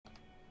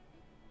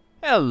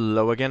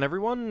Hello again,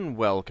 everyone.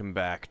 Welcome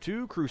back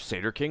to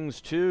Crusader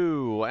Kings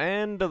II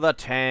and the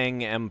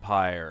Tang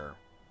Empire.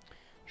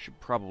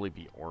 Should probably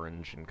be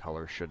orange in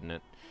color, shouldn't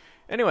it?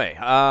 Anyway,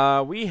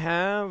 we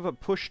have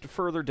pushed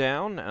further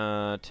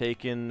down,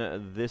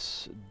 taken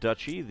this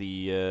duchy,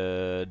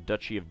 the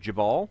Duchy of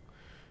Jabal.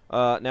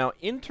 Now,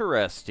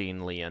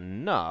 interestingly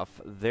enough,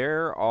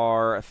 there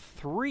are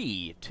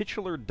 3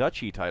 titular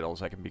duchy titles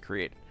that can be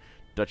created.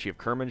 Duchy of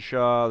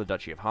Kermanshah, the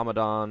Duchy of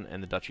Hamadan,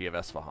 and the Duchy of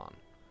Esfahan.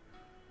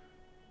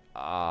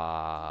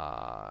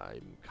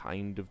 I'm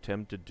kind of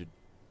tempted to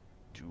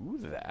do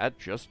that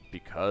just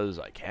because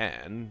I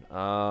can.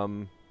 I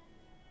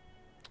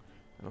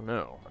don't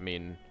know. I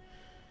mean,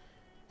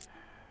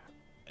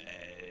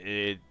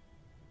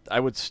 I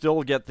would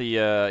still get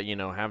the, you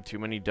know, have too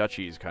many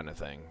duchies kind of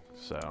thing.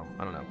 So,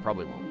 I don't know.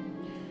 Probably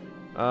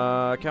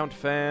won't. Count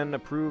Fan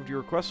approved your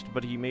request,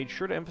 but he made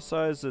sure to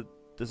emphasize that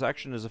this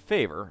action is a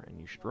favor, and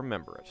you should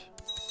remember it.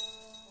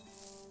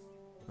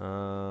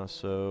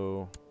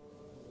 So...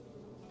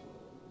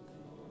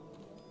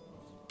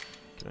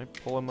 Can I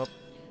pull him up?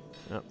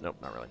 No, nope,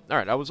 not really.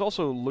 Alright, I was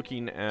also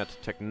looking at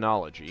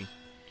technology.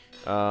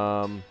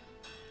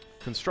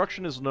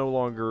 Construction is no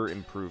longer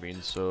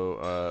improving,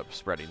 so,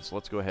 spreading. So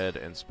let's go ahead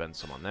and spend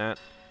some on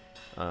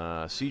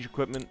that. Siege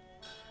equipment,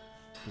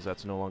 because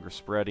that's no longer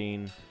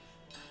spreading.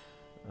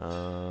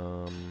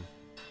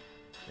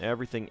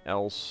 Everything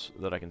else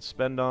that I can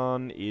spend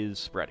on is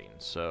spreading,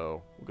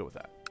 so we'll go with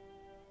that.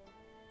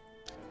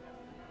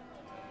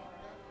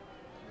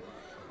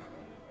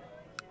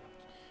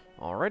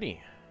 Alrighty.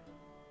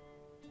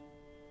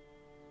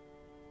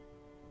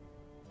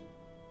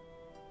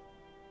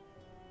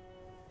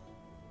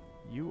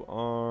 You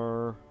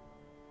are...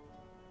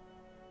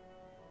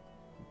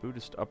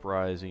 Buddhist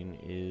Uprising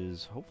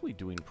is hopefully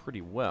doing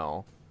pretty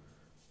well.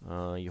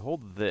 You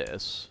hold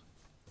this.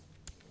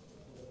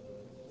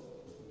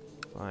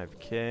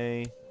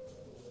 5K.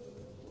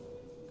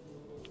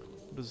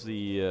 What is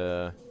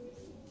the,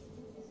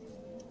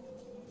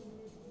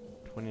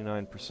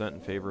 29%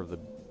 in favor of the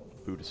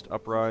Buddhist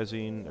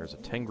Uprising. There's a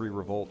Tengri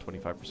Revolt,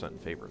 25% in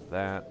favor of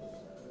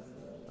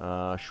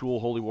that. Shul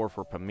Holy War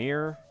for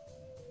Pamir.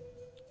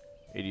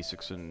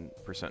 86%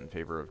 in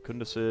favor of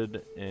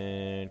Kundasid,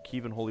 and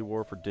Kievan Holy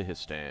War for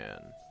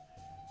Dihistan.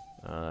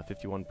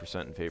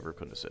 51% in favor of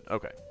Kundasid.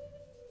 Okay.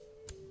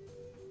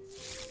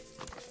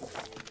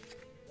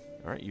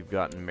 Alright, you've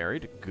gotten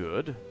married.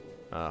 Good.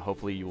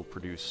 Hopefully you will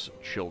produce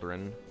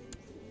children.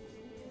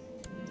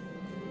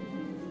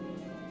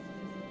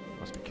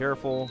 Must be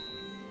careful.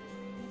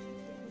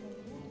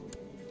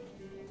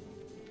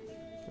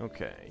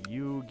 Okay,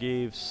 you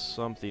gave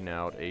something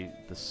out,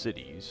 the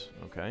cities.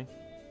 Okay.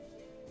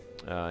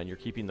 And you're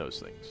keeping those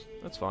things.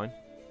 That's fine.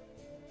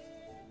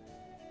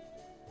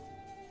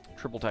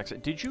 Triple tax.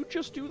 Did you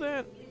just do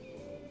that?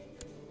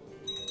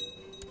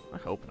 I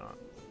hope not.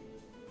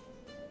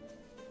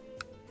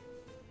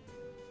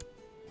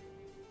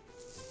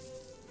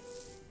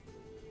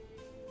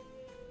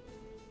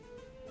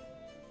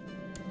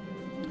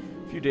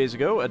 A few days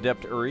ago,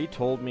 Adept Uri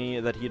told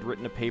me that he had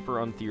written a paper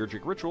on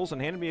theurgic rituals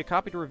and handed me a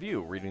copy to review.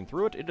 Reading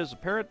through it, it is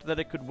apparent that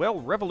it could well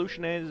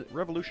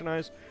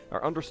revolutionize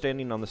our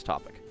understanding on this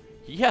topic.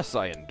 Yes,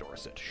 I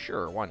endorse it.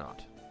 Sure, why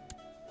not?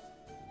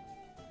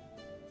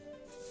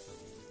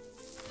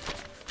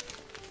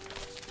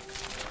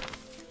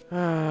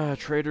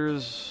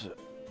 Traders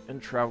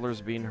and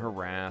travelers being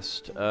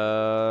harassed.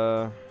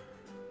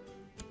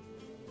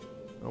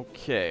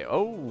 Okay.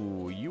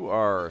 Oh, you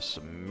are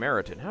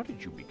Samaritan. How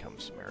did you become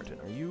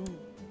Samaritan? Are you...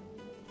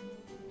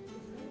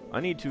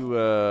 I need to,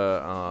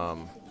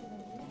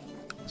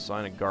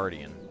 assign a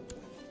guardian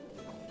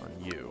on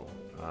you.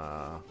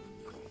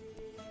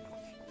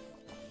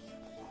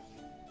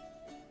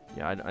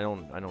 Yeah, I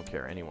don't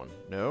care. Anyone.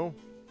 No?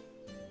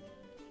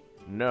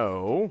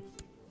 No?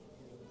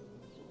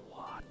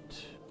 What?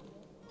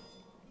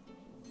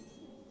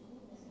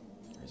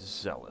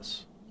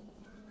 Zealous.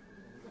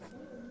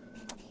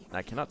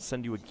 I cannot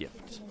send you a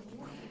gift.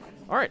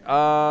 Alright,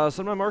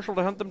 send my marshal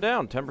to hunt them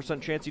down.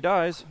 10% chance he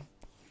dies.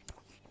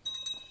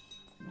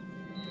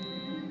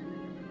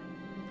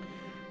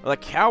 The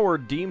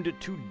coward deemed it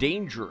too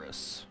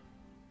dangerous.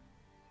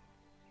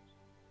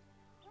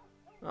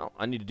 Well,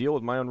 I need to deal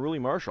with my unruly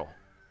marshal.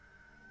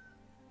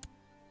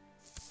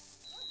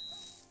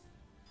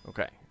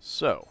 Okay,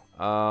 so,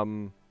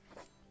 I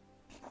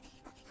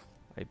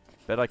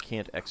bet I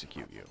can't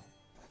execute you.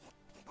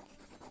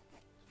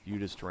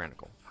 Viewed as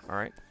tyrannical.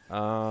 Alright,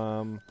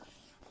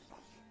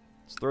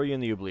 let's throw you in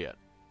the oubliette.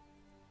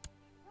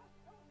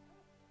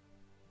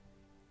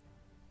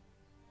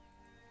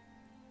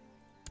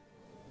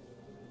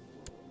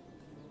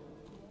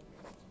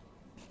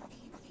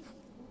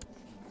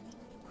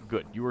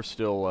 Good. You are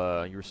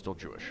still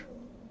Jewish.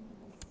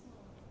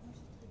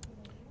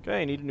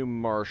 Okay, I need a new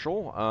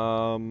marshal.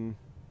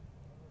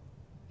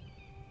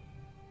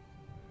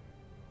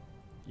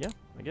 Yeah,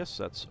 I guess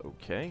that's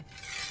okay.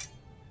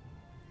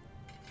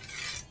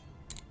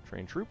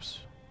 Train troops.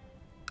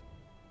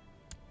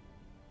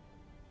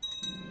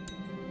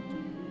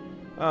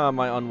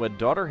 My unwed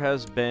daughter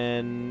has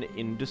been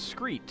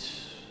indiscreet.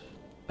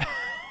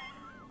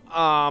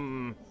 I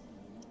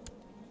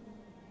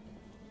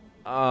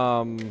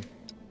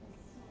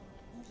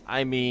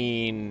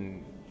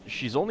mean,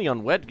 she's only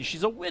unwed because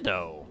she's a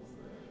widow.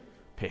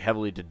 Pay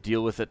heavily to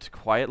deal with it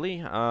quietly?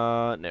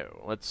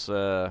 No. Let's,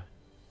 25%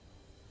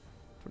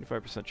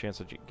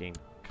 chance I gain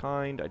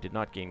kind. I did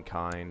not gain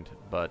kind,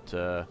 but,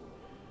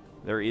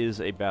 there is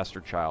a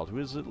bastard child who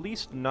is at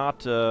least not,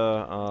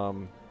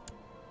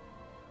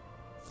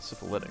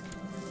 syphilitic.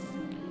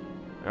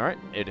 Alright,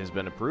 it has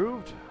been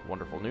approved.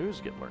 Wonderful news.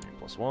 Get learning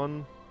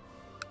 +1.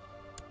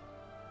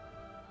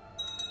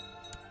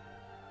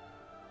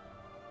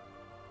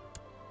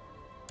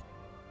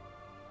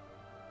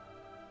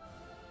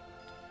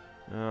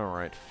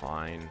 Alright,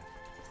 fine.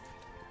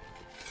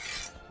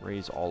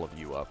 Raise all of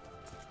you up.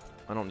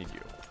 I don't need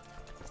you.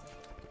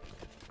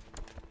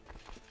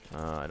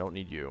 I don't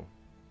need you.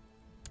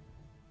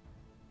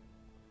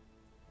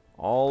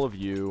 All of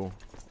you.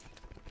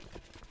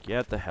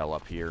 Get the hell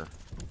up here.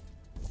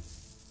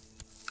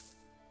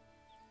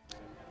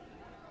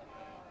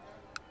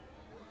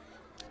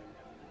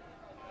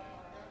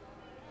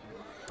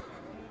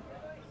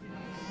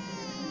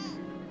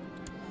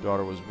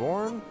 Daughter was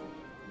born.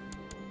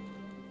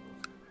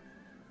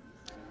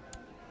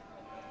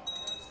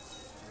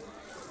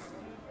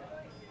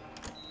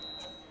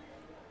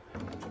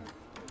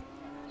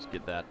 Let's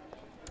get that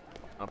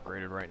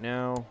upgraded right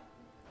now.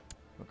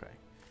 Okay.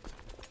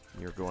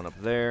 You're going up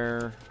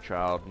there.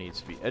 Child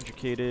needs to be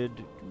educated.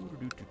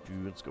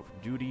 Let's go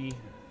for duty.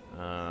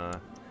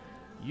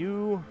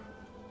 You're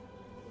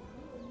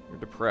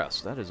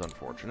depressed. That is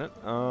unfortunate.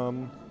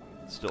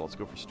 Still, let's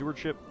go for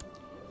stewardship.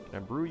 Can I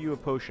brew you a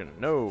potion?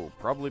 No,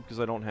 probably because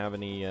I don't have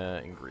any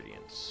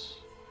ingredients.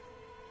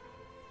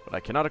 But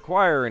I cannot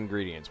acquire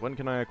ingredients. When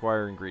can I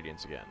acquire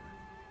ingredients again?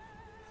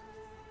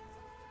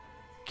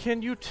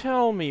 Can you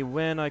tell me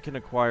when I can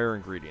acquire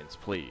ingredients,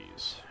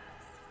 please?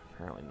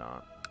 Apparently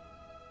not.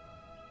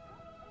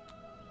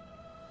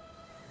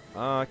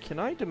 Can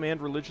I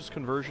demand religious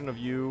conversion of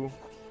you?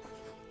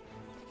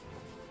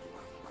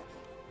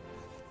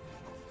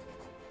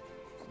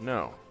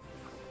 No.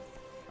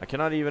 I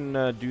cannot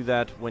even do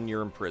that when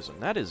you're in prison.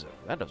 That is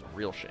a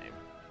real shame.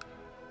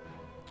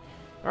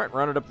 Alright,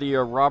 rounded up the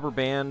robber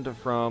band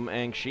from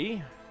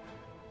Angxi.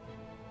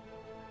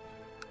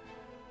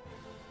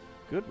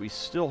 Good, we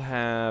still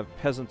have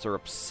peasants are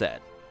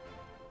upset.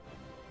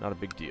 Not a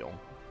big deal.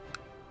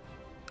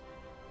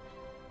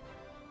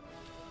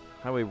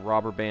 Highway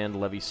robber band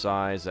levy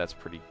size, that's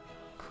pretty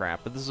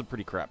crap. But this is a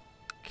pretty crap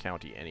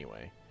county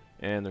anyway.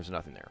 And there's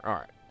nothing there.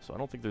 Alright, so I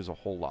don't think there's a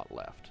whole lot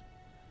left.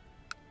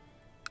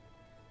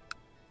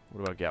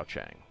 What about Gao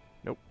Chang?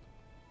 Nope.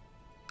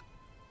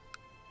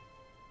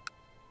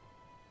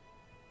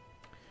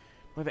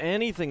 Do I have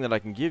anything that I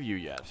can give you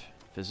yet?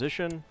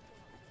 Physician?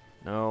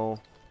 No.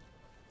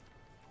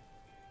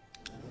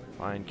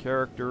 Find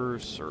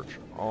characters, search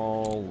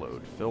all,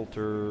 load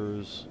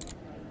filters,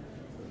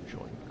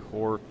 join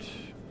court.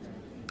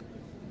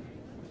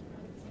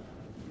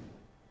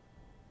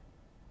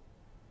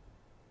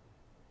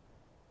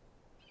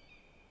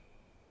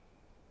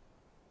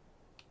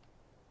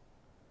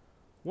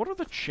 What are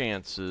the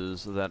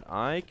chances that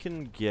I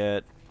can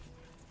get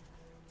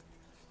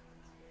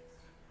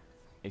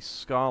a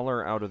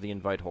scholar out of the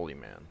Invite Holy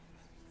Man?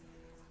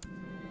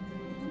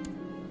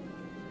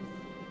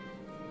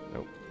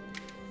 Nope.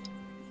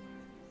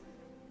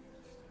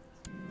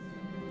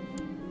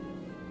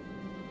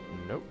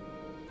 Nope.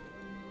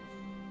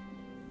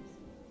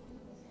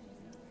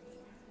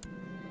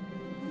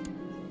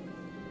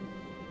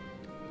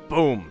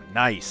 Boom!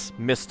 Nice!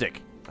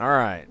 Mystic.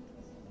 Alright.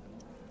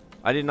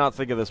 I did not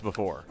think of this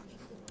before.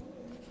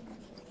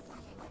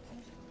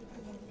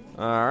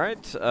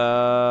 Alright,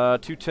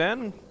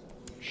 210?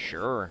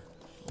 Sure.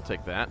 I'll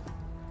take that.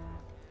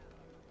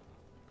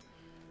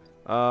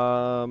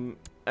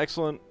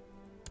 Excellent.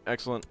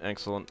 Excellent,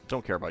 excellent.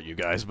 Don't care about you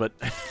guys, but...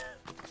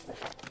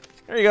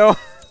 there you go.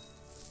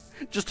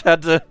 just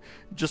had to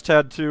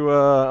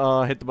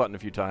hit the button a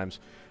few times.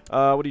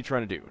 What are you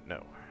trying to do?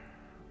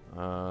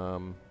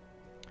 No.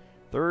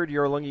 Third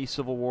Yarlungi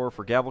Civil War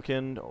for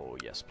Gavelkind. Oh,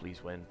 yes,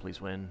 please win, please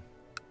win.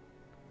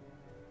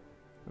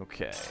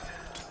 Okay.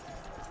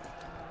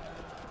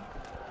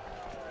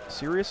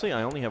 Seriously,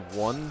 I only have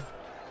one?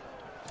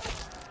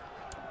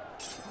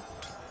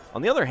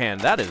 On the other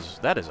hand, that is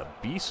a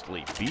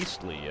beastly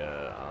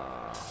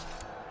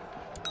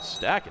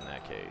stack in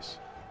that case.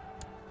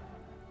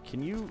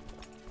 Can you...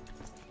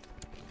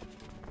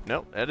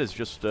 No, that is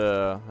just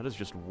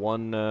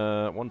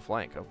one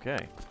flank.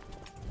 Okay.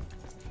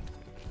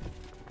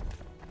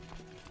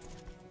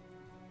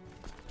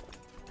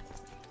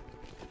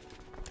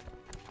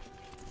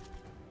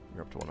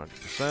 You're up to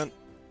 100%.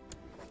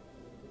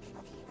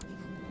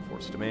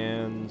 Force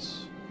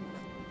demands.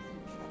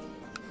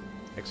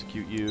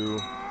 Execute you.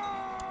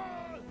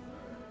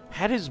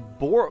 Had his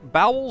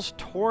bowels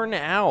torn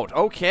out.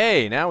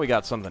 Okay, now we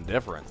got something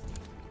different.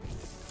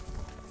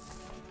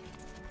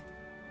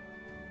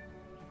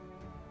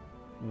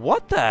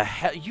 What the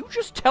hell? You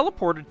just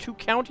teleported 2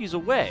 counties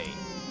away.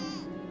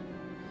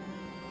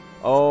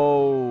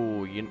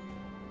 Oh, you...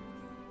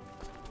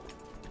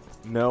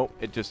 No,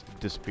 it just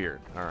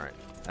disappeared. Alright,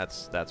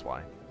 that's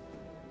why.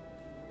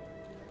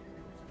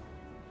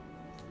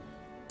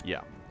 Yeah,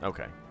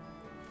 okay.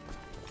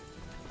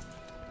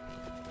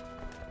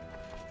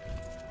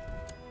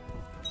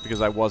 Because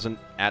I wasn't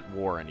at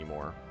war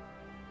anymore.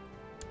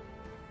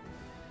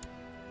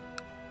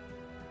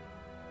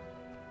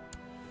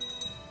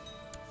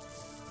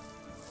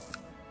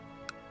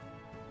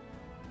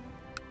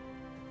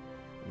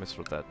 I missed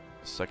what that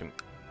second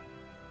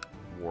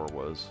war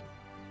was.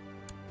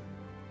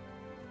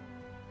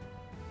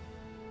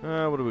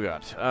 What do we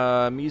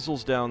got?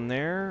 Measles down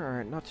there.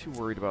 Alright, not too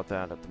worried about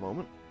that at the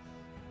moment.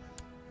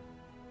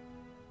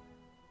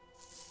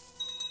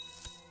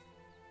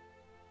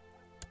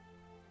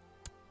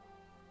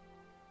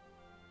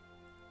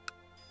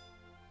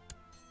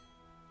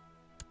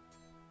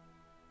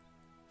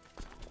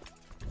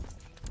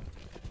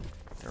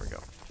 There we go.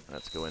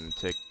 Let's go in and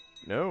take...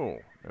 No.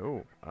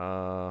 No.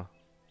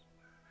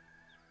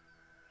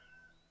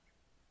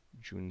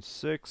 June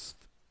 6th.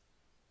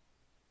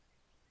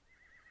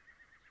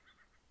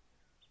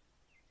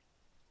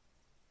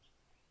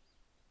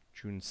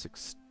 June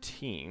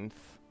 16th.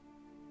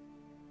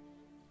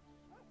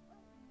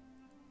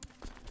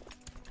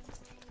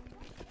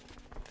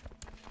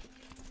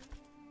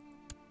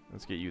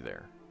 Let's get you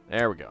there.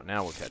 There we go.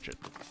 Now we'll catch it.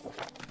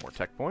 More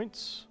tech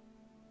points.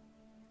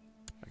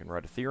 I can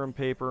write a theorem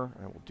paper.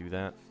 I will do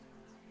that.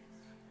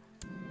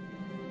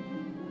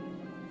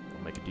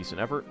 I'll make a decent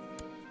effort.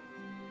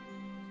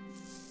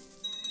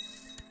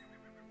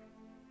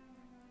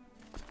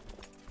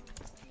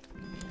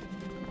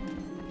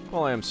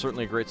 While I am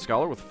certainly a great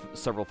scholar with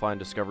several fine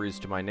discoveries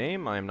to my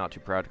name, I am not too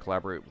proud to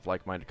collaborate with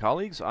like-minded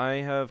colleagues. I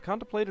have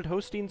contemplated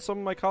hosting some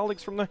of my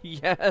colleagues from the...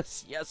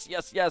 Yes, yes,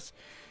 yes, yes!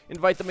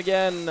 Invite them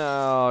again!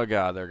 Oh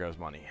god, there goes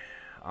money.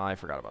 I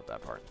forgot about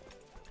that part.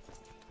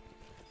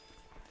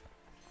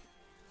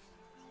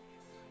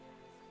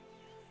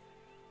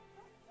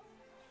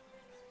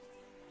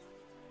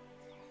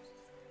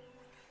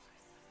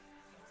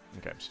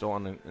 Okay, I'm still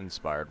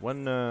uninspired.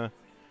 When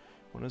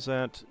is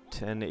that?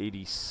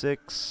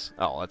 1086.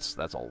 Oh,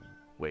 that's all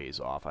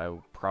ways off. I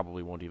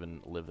probably won't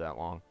even live that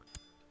long.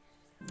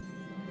 I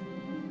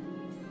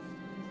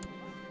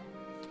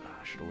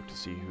should have looked to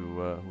see who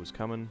was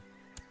coming.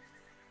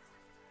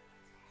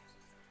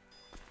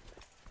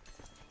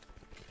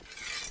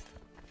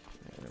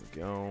 There we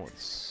go.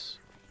 Let's...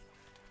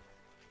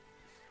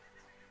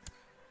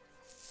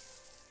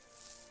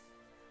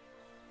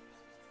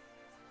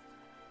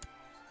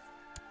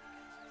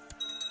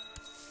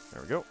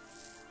 There we go.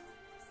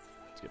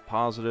 Get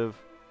positive.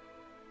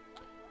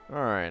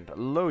 Alright,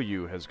 Lo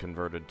Yu has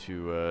converted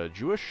to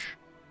Jewish.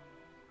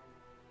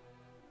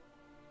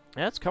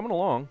 Yeah, it's coming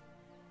along.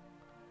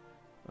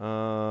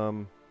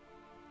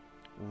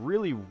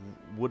 Really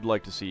would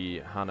like to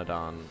see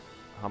Hamadan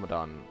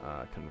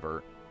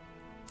convert.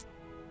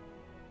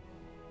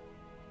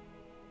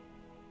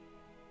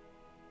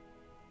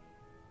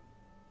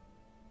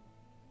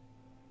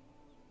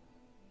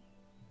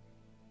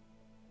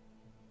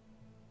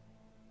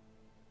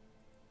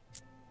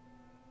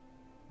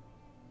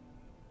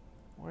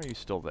 Why are you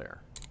still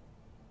there?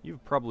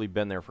 You've probably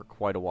been there for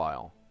quite a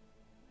while,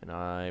 and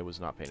I was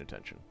not paying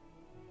attention.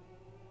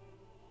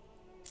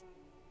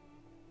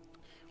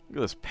 Look at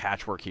this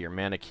patchwork here.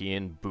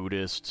 Manichaean,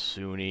 Buddhist,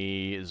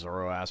 Sunni,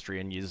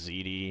 Zoroastrian,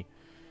 Yazidi,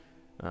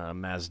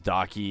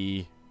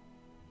 Mazdaki.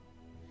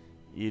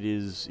 It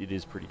is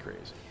pretty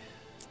crazy.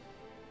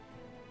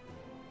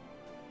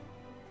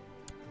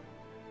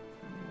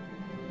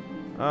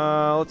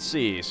 Let's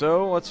see.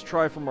 So, let's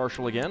try for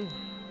Marshall again.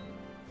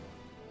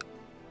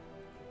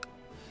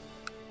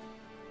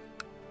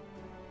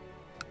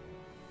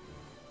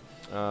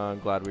 I'm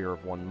glad we are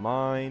of one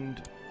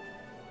mind.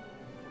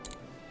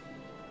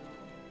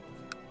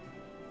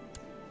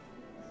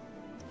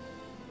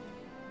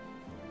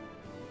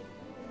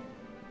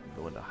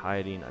 Go into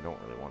hiding. I don't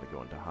really want to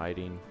go into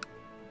hiding.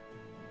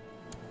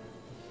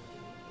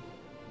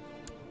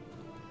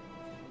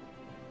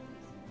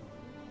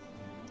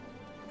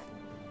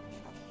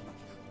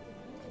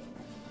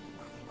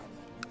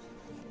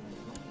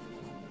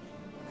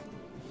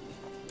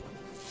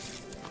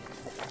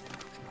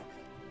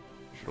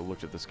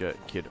 Looked at this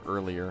kid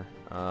earlier.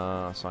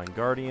 Assign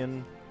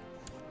Guardian.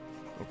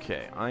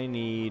 Okay, I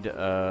need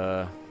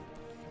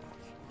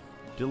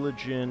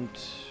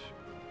Diligent,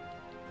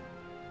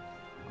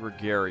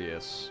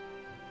 Gregarious.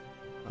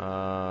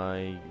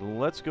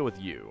 Let's go with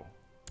you.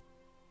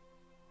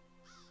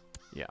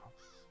 Yeah.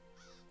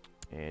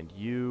 And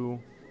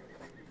you.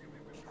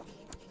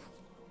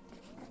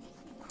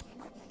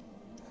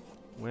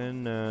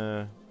 When,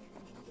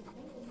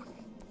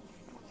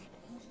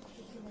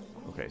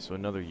 okay, so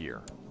another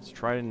year. Let's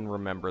try and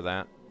remember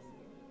that.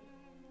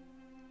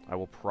 I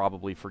will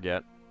probably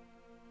forget,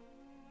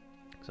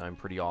 because I'm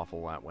pretty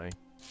awful that way.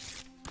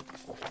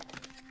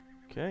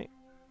 Okay.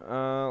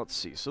 Let's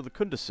see. So the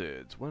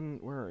Kundasids.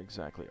 Where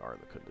exactly are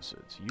the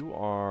Kundasids? You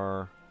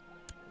are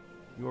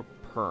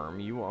Perm.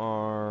 You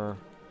are...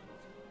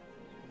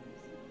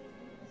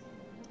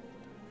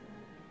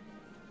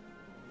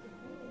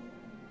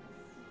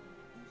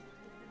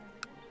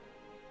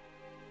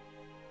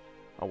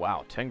 Oh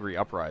wow, Tengri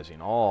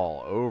Uprising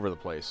all over the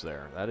place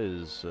there. That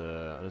is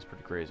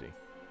pretty crazy.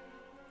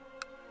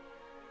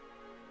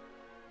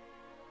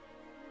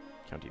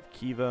 County of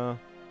Khiva.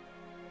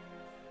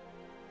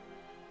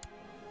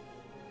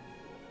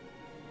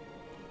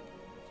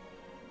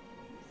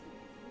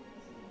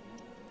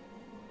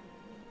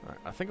 Alright,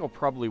 I think I'll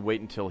probably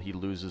wait until he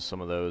loses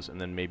some of those, and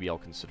then maybe I'll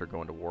consider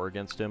going to war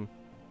against him.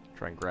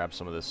 Try and grab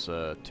some of this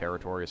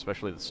territory,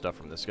 especially the stuff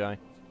from this guy.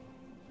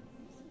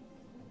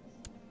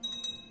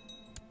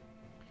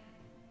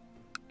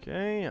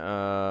 Okay,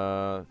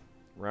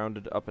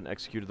 rounded up and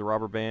executed the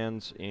robber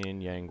bands in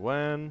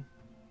Yangguan.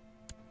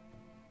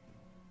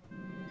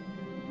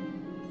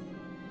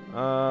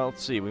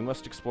 Let's see, we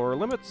must explore our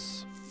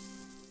limits.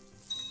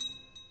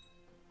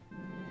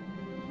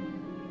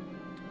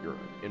 Your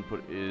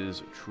input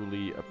is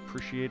truly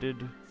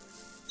appreciated.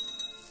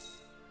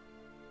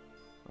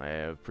 I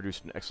have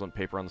produced an excellent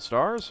paper on the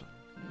stars.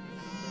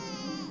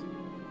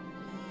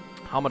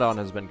 Hamadan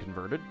has been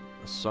converted.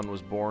 A son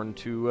was born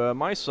to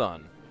my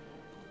son.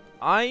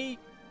 I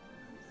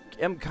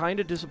am kind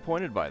of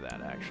disappointed by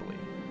that, actually.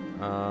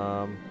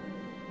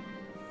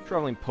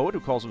 Traveling poet who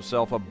calls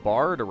himself a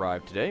bard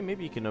arrived today.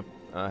 Maybe he can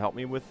help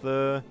me with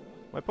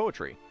my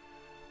poetry.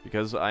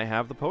 Because I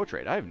have the poet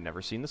trait. I've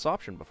never seen this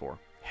option before.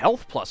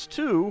 Health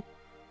 +2?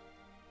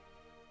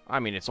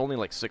 I mean, it's only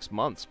like 6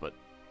 months, but...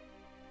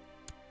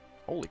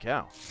 Holy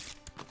cow.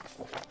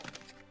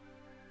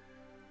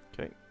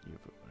 Okay,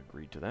 you've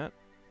agreed to that.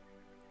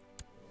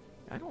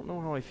 I don't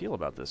know how I feel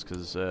about this,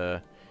 because...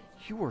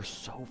 you are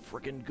so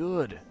friggin'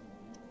 good.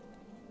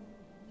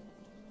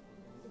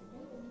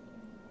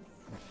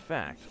 In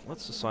fact,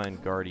 let's assign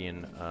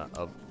Guardian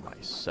of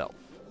myself.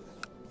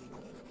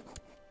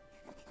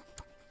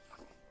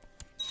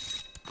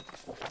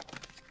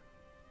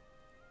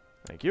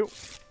 Thank you.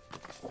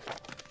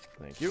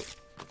 Thank you.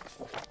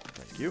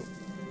 Thank you.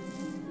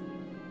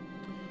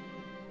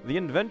 The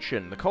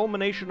invention, the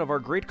culmination of our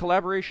great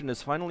collaboration,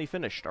 is finally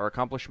finished. Our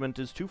accomplishment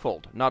is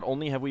twofold. Not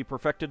only have we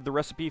perfected the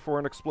recipe for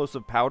an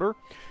explosive powder,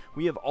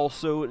 we have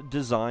also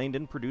designed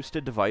and produced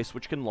a device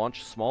which can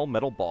launch small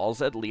metal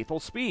balls at lethal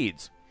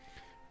speeds.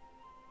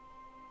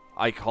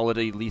 I call it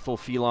a lethal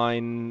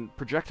feline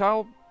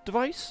projectile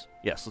device?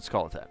 Yes, let's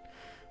call it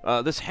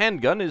that. This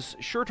handgun is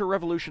sure to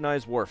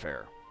revolutionize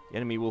warfare. The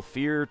enemy will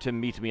fear to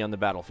meet me on the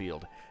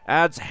battlefield.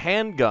 Adds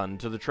handgun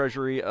to the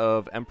treasury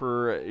of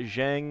Emperor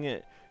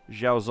Zhang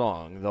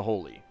Xiaozong the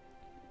Holy.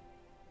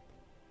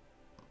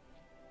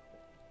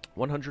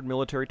 100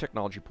 military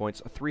technology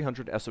points,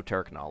 300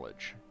 esoteric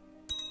knowledge.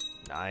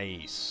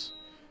 Nice.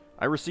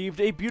 I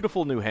received a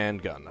beautiful new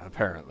handgun,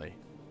 apparently.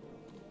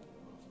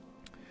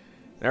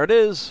 There it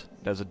is.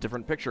 It has a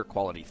different picture.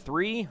 Quality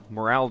 3,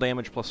 morale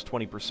damage plus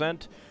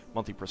 20%,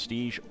 monthly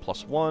prestige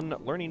plus 1,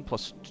 learning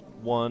plus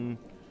 1,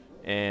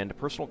 and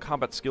personal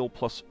combat skill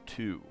plus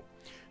 2.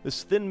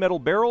 This thin metal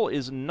barrel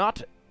is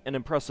not an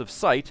impressive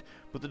sight,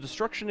 but the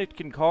destruction it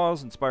can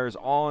cause inspires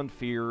awe and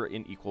fear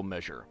in equal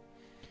measure.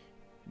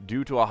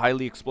 Due to a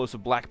highly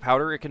explosive black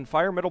powder, it can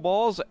fire metal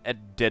balls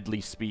at deadly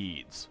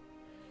speeds.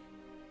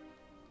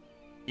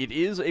 It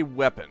is a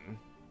weapon.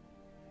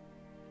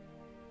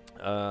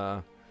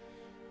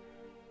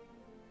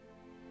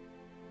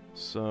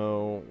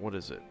 So, what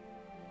is it?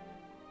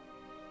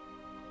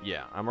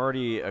 Yeah, I'm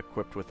already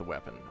equipped with the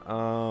weapon.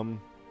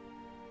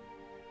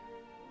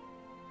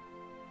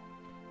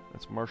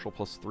 That's martial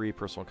plus 3,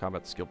 personal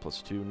combat skill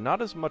plus 2.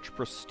 Not as much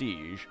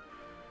prestige.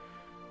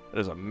 That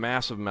is a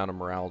massive amount of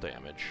morale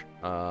damage.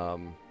 I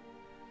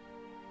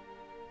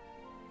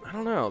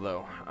don't know,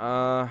 though.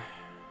 I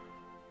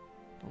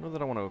don't know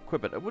that I want to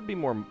equip it. It would be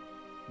more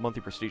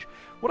monthly prestige.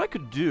 What I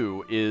could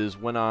do is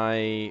when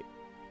I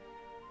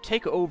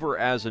take over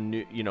as a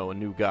new, a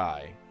new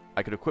guy,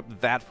 I could equip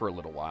that for a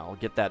little while,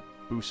 get that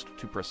boost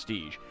to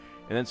prestige,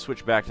 and then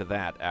switch back to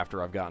that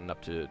after I've gotten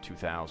up to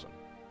 2,000.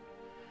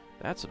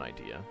 That's an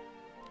idea.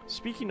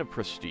 Speaking of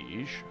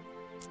prestige,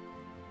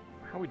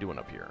 how are we doing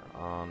up here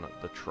on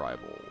the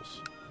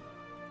tribals?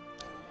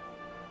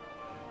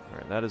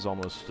 Alright, that is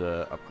almost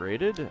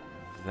upgraded.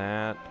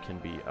 That can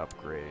be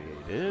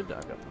upgraded.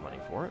 I've got the money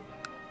for it.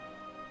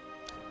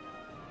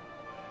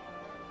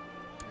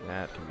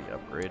 That can be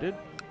upgraded.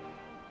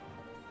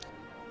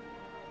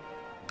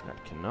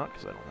 That cannot,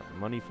 because I don't have the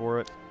money for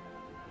it.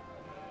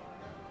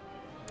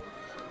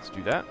 Let's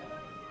do that.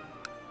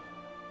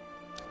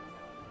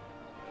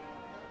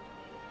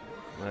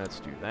 Let's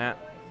do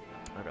that.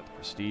 I've got the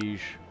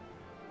prestige.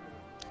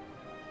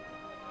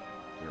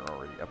 You're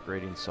already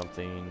upgrading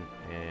something,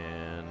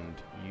 and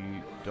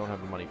you don't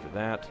have the money for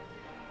that.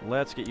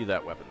 Let's get you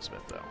that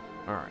weaponsmith, though.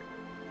 Alright.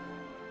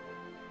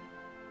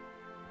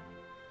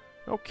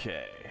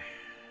 Okay.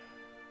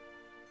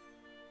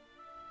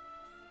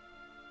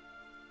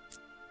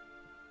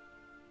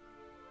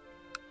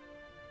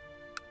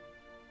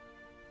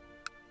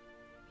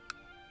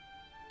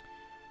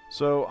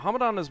 So,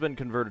 Hamadan has been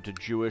converted to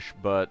Jewish,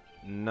 but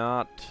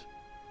not...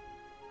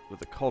 But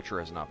the culture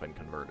has not been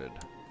converted.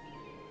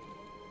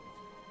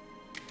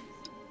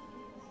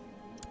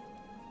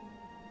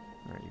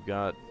 Alright, you've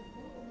got...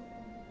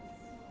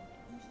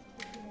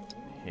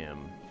 him.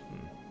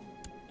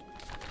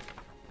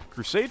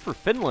 Crusade for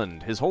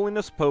Finland. His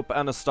Holiness Pope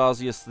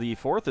Anastasius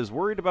IV is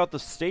worried about the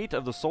state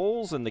of the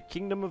souls in the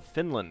Kingdom of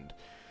Finland.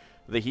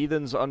 The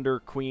heathens under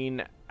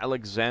Queen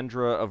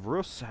Alexandra of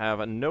Rus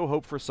have no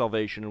hope for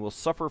salvation and will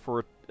suffer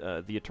for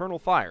the eternal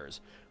fires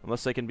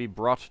unless they can be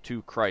brought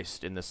to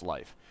Christ in this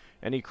life.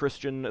 Any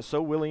Christian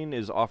so willing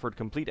is offered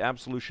complete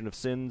absolution of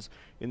sins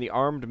in the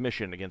armed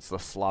mission against the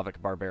Slavic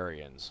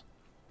barbarians.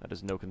 That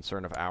is no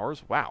concern of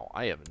ours. Wow,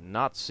 I have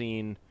not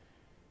seen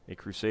a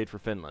crusade for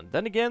Finland.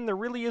 Then again, there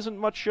really isn't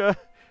much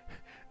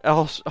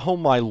else. Oh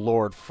my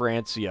lord,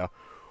 Francia.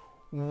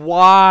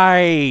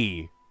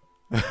 Why?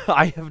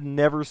 I have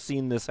never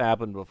seen this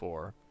happen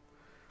before.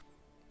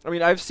 I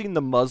mean, I've seen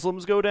the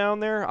Muslims go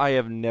down there. I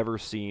have never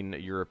seen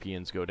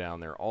Europeans go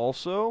down there.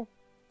 Also,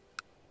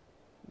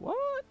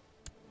 what?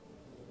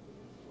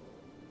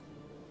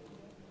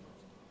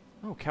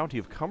 Oh, County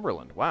of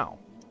Cumberland. Wow.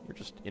 You're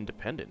just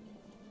independent.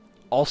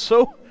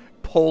 Also,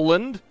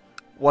 Poland.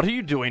 What are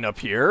you doing up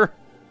here?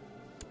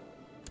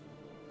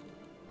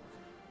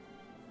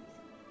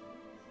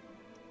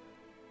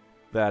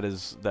 That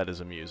is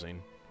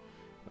amusing.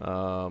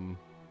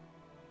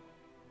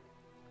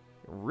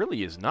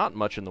 Really is not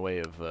much in the way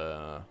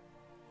of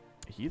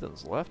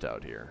heathens left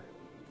out here.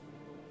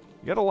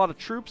 You got a lot of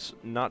troops.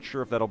 Not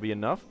sure if that'll be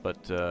enough,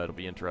 but it'll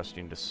be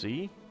interesting to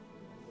see.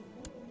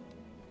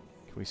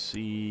 Can we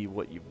see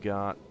what you've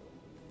got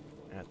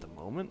at the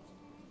moment?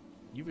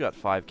 You've got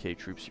 5k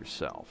troops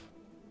yourself.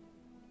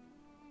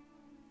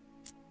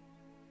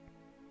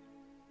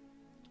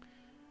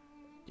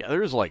 Yeah,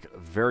 there's like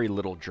very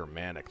little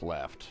Germanic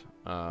left.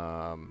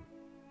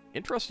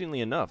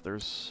 Interestingly enough,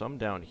 there's some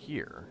down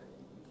here.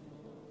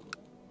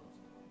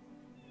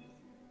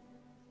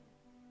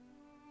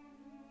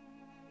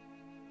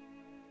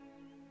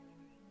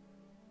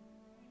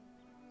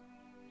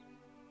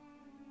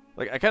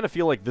 Like, I kind of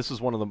feel like this is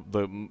one of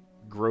the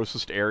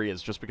grossest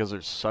areas just because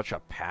there's such a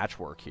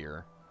patchwork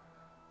here.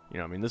 You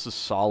know, I mean, this is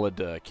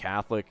solid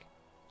Catholic.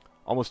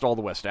 Almost all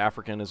the West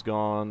African is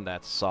gone.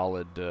 That's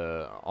solid,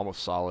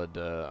 almost solid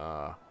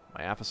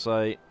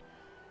Miaphysite.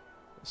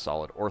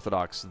 Solid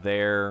Orthodox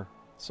there.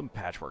 Some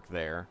patchwork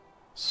there.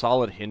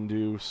 Solid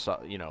Hindu,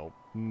 you know,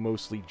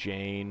 mostly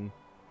Jain.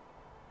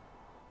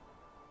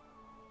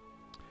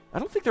 I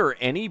don't think there are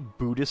any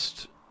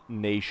Buddhist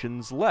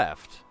nations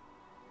left.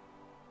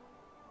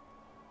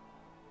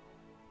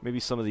 Maybe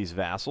some of these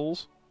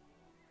vassals.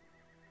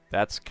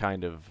 That's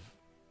kind of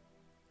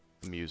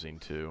amusing,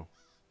 too.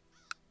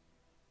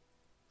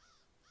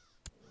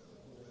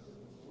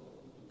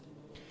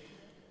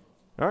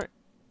 Alright.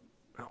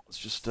 Well, let's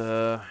just,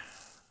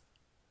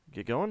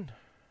 get going.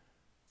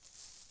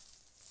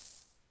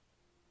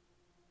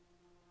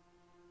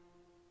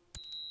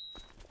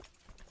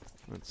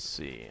 Let's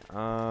see.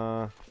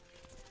 I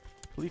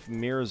believe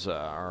Mirza,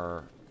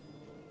 our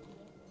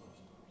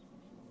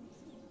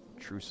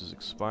truce is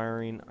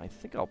expiring. I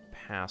think I'll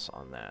pass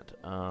on that.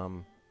 I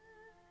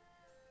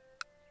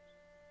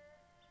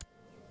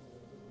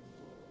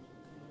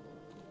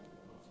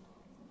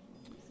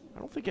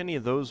don't think any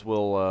of those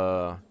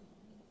will,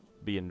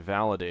 be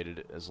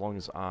invalidated as long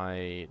as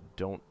I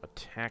don't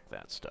attack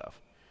that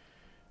stuff.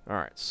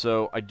 Alright,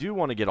 so I do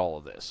want to get all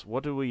of this.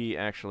 What do we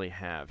actually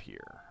have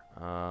here?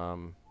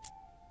 So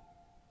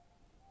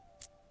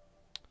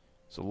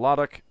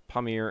Ladakh,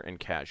 Pamir, and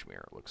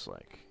Kashmir, it looks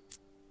like.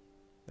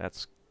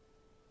 That's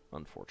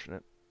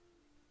unfortunate.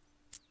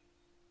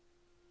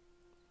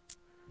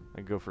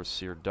 I go for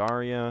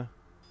Sirdaria.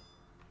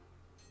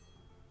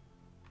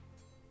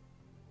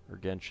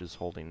 Urgench is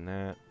holding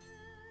that.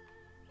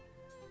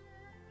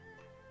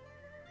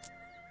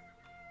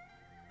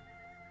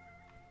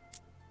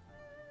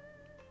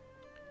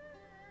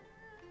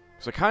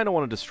 So I kind of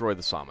want to destroy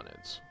the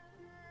Samanids.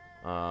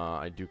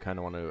 I do kind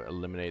of want to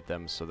eliminate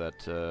them so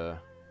that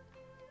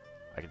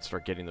I can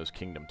start getting those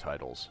kingdom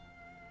titles.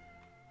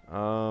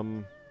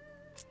 Yeah,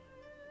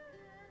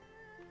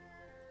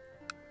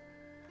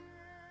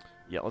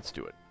 let's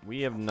do it.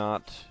 We haven't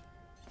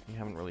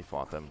really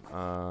fought them.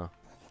 I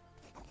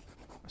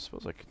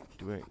suppose I could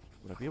do it.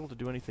 Would I be able to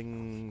do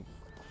anything?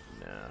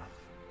 Nah.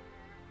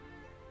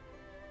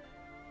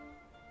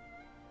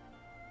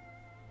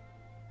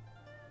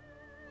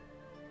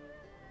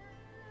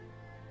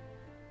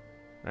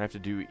 I have to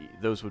do...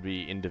 Those would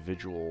be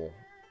individual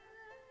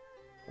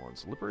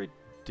ones. Liberate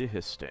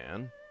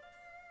Dihistan.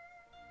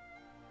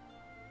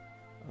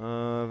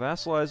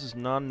 Vassalizes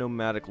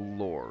non-nomadic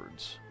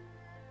lords.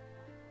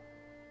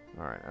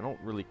 Alright, I don't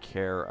really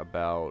care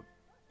about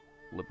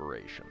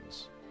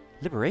liberations.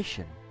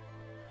 Liberation?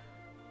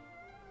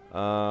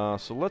 So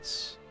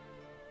let's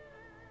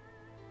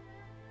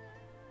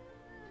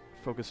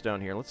focus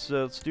down here. Let's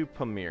do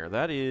Pamir.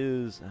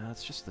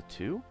 That's just the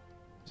two?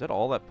 Is that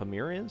all that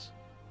Pamir is?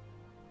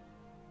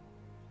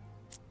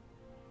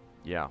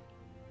 Yeah.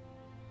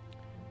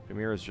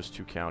 Gamira is just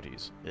 2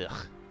 counties.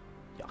 Ugh.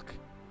 Yuck.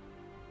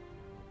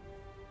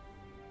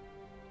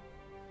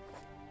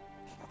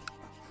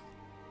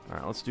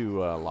 Alright, let's do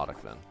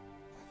Lodok then.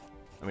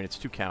 I mean, it's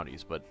 2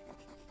 counties, but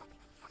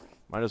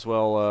might as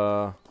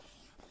well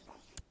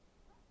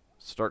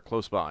start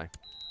close by.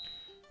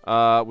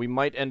 We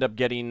might end up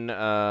getting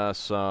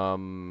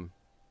some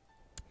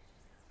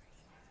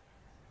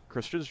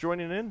Christians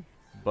joining in,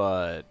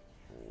 but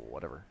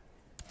whatever.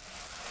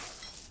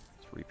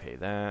 Let's repay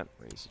that.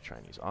 Raise the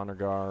Chinese Honor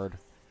Guard.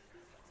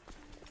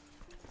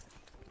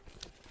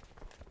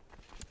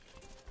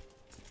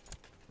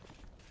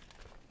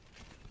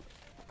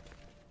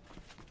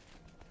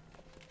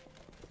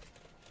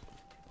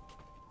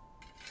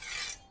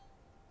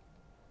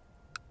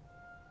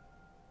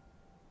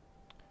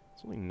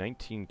 It's only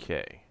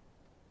 19K.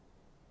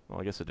 Well,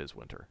 I guess it is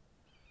winter.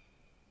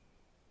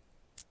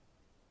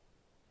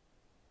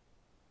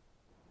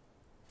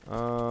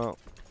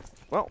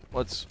 Well,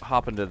 let's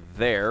hop into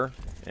there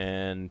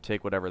and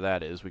take whatever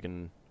that is. We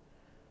can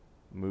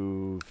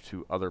move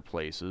to other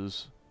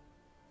places.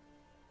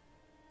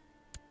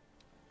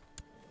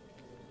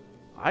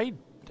 I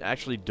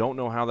actually don't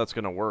know how that's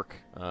going to work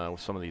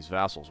with some of these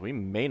vassals. We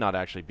may not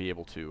actually be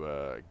able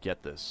to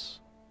get this.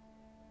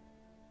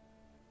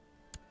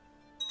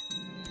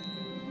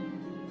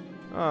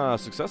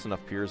 Success.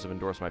 Enough peers have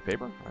endorsed my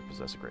paper. I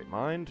possess a great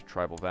mind.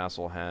 Tribal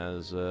vassal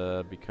has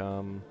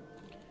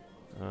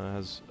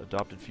has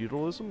adopted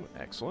feudalism.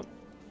 Excellent.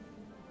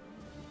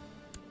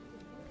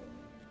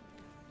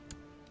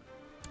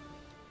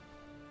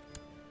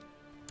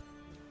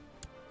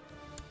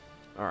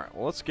 Alright,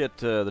 well, let's get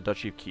the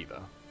Duchy of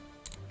Khiva.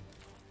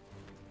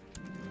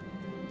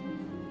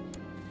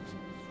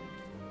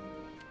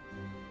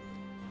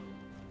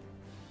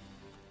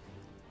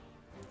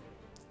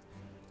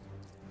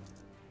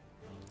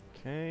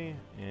 Okay,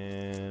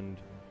 and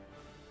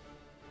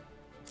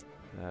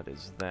that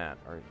is that.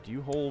 Alright, do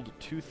you hold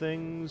 2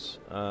 things?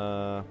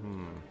 I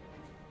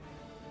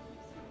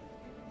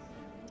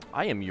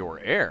am your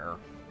heir.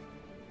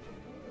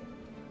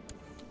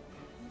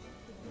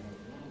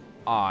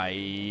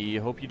 I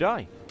hope you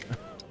die.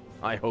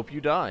 I hope you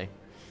die.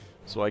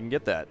 So I can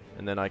get that.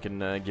 And then I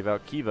can give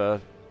out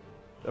Khiva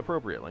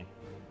appropriately.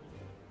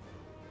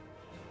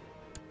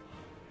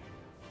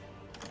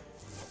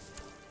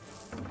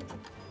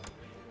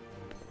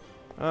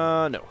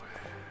 No.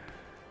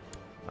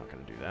 Not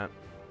gonna do that.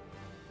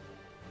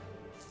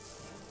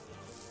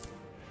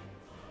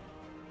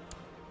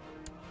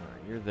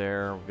 Alright, you're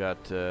there. We've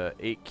got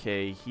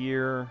 8K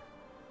here.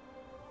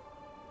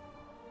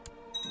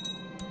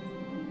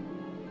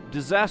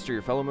 Disaster.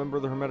 Your fellow member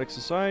of the Hermetic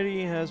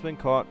Society has been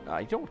caught.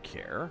 I don't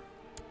care.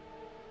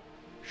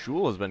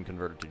 Shul has been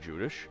converted to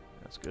Judish.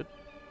 That's good.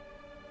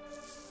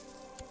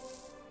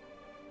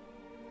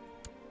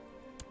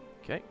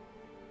 Okay.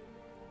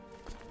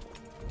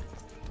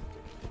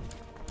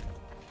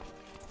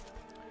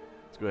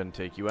 Let's go ahead and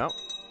take you out.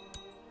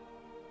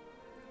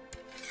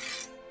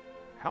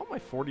 How am I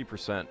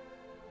 40%? I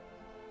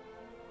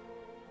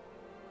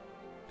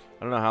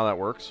don't know how that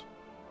works.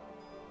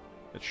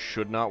 It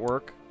should not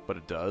work, but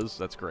it does.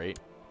 That's great.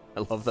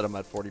 I love that I'm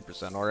at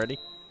 40% already.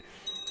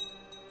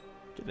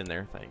 Get in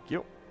there. Thank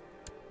you.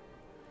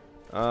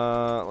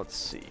 Let's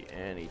see.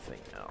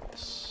 Anything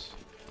else?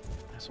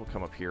 I guess we'll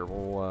come up here.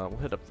 We'll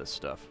hit up this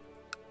stuff.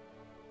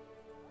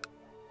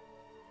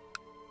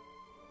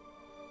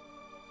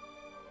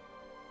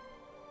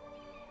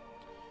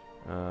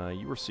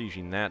 You were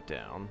sieging that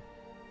down.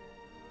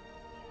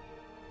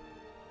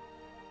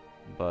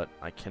 But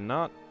I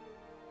cannot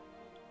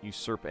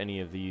usurp any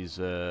of these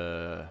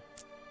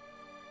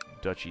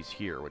duchies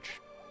here, which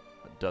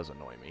does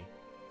annoy me.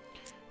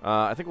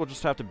 I think we'll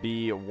just have to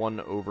be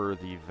one over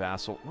the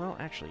vassal. Well,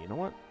 actually, you know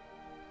what?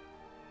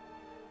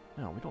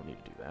 No, we don't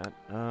need to do that.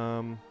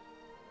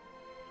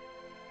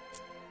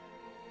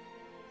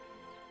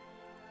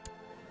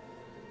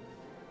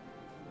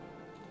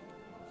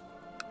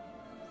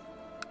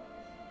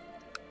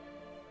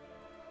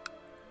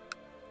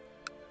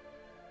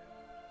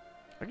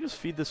 I can just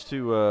feed this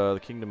to the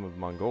Kingdom of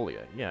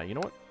Mongolia. Yeah, you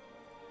know what?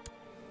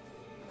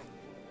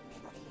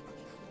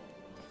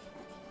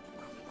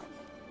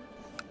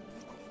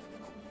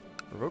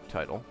 Revoke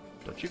title.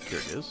 Duchy of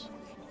Kyrgyz.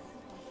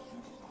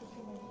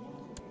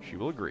 She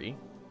will agree.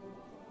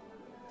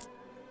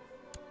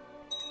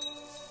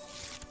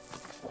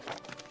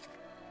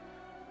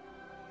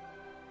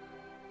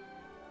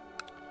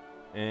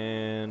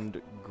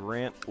 And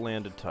grant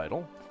landed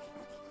title.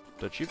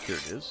 Duchy of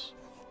Kyrgyz.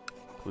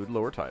 Include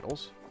lower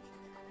titles.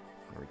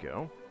 There we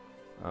go.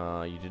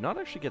 You did not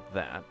actually get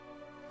that.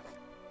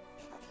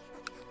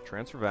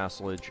 Transfer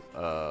vassalage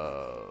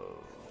of...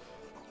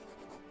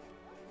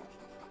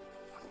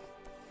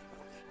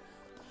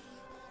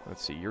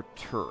 Let's see, you're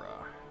Tura.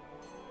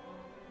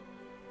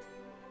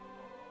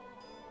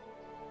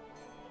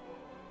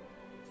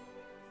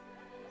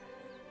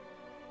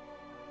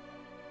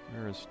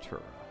 Where is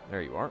Tura?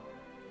 There you are.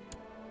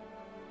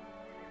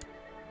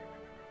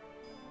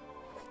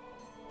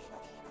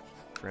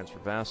 Transfer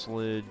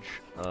vassalage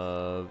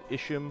of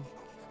Ishim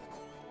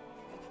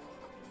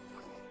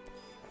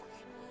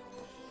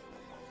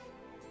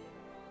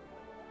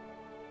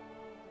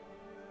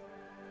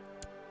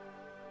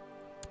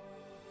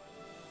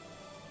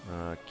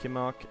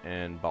Kimok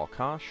and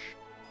Balkash.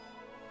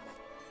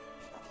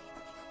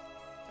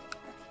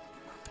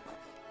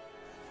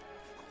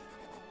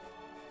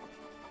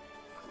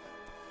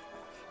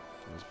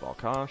 There's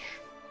Balkash.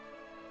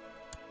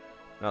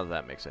 Not that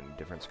that makes any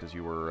difference, because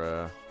you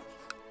were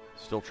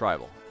still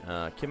tribal.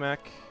 Kimak.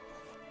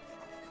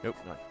 Nope,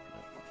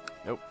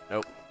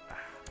 nope.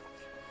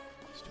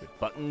 Stupid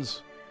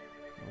buttons.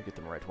 I'll get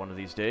them right one of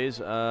these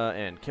days.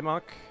 And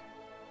Kimok.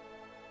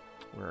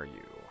 Where are you?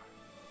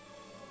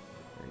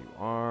 There you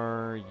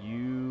are.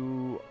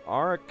 You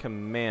are a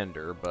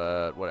commander,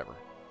 but whatever.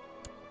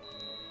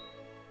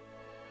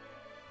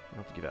 I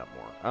have to give out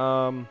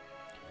more.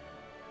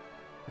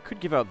 I could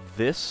give out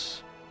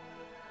this.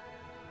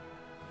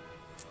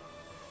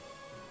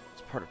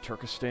 It's part of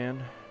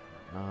Turkestan.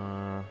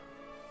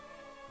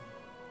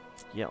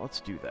 Yeah, let's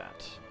do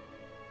that.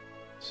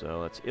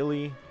 So that's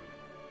Ili.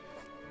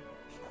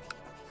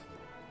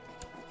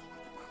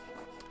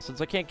 Since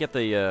I can't get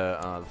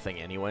the thing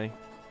anyway.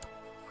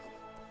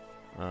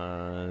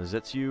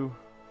 Zetsu.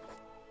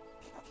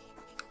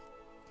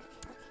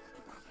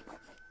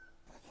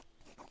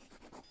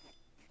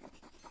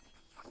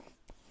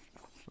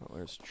 Oh,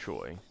 there's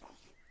Choi.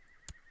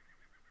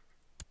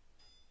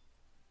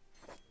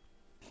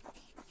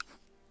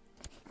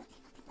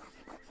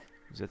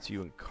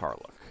 Zetsu and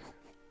Karluk.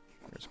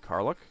 There's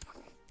Karluk.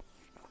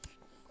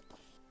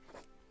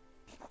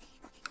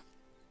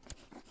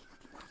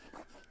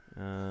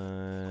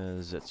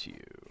 Zetsu.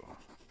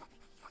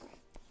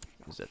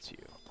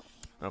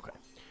 Okay.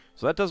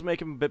 So that does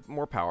make him a bit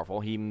more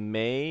powerful. He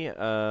may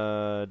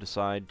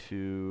decide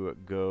to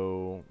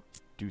go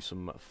do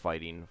some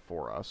fighting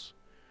for us,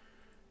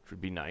 which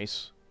would be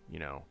nice. You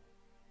know,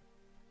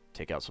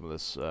 take out some of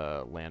this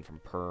land from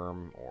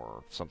Perm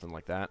or something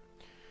like that.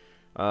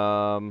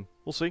 We'll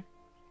see.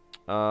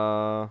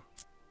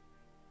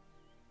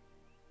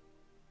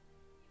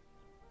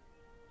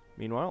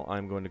 Meanwhile,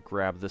 I'm going to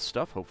grab this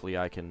stuff. Hopefully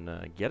I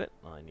can get it.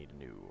 I need a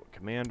new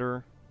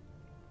commander.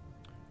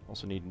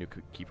 Also need a new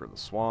Keeper of the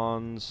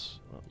Swans.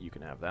 Well, you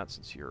can have that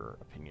since your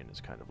opinion is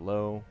kind of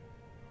low.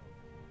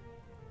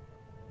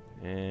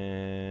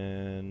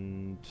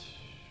 And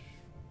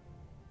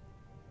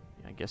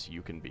I guess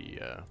you can be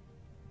a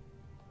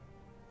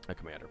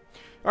commander.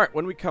 Alright,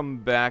 when we come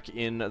back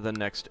in the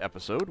next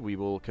episode, we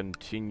will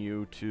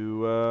continue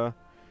to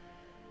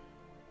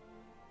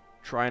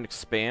try and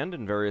expand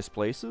in various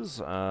places,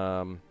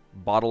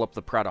 bottle up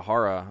the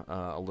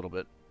Pratihara a little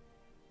bit,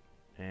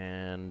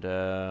 and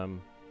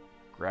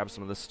grab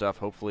some of this stuff,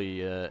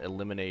 hopefully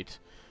eliminate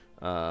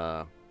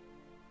the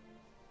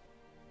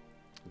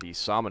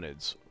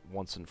Samanids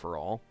once and for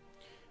all,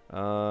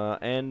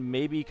 and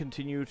maybe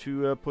continue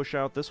to push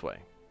out this way.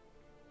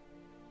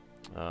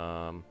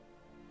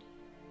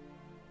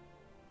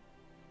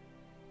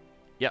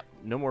 Yeah,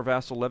 no more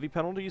vassal levy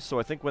penalties, so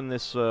I think when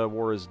this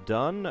war is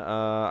done,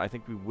 I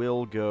think we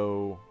will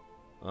go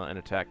and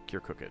attack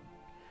Kirkukid.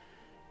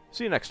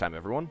 See you next time,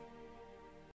 everyone.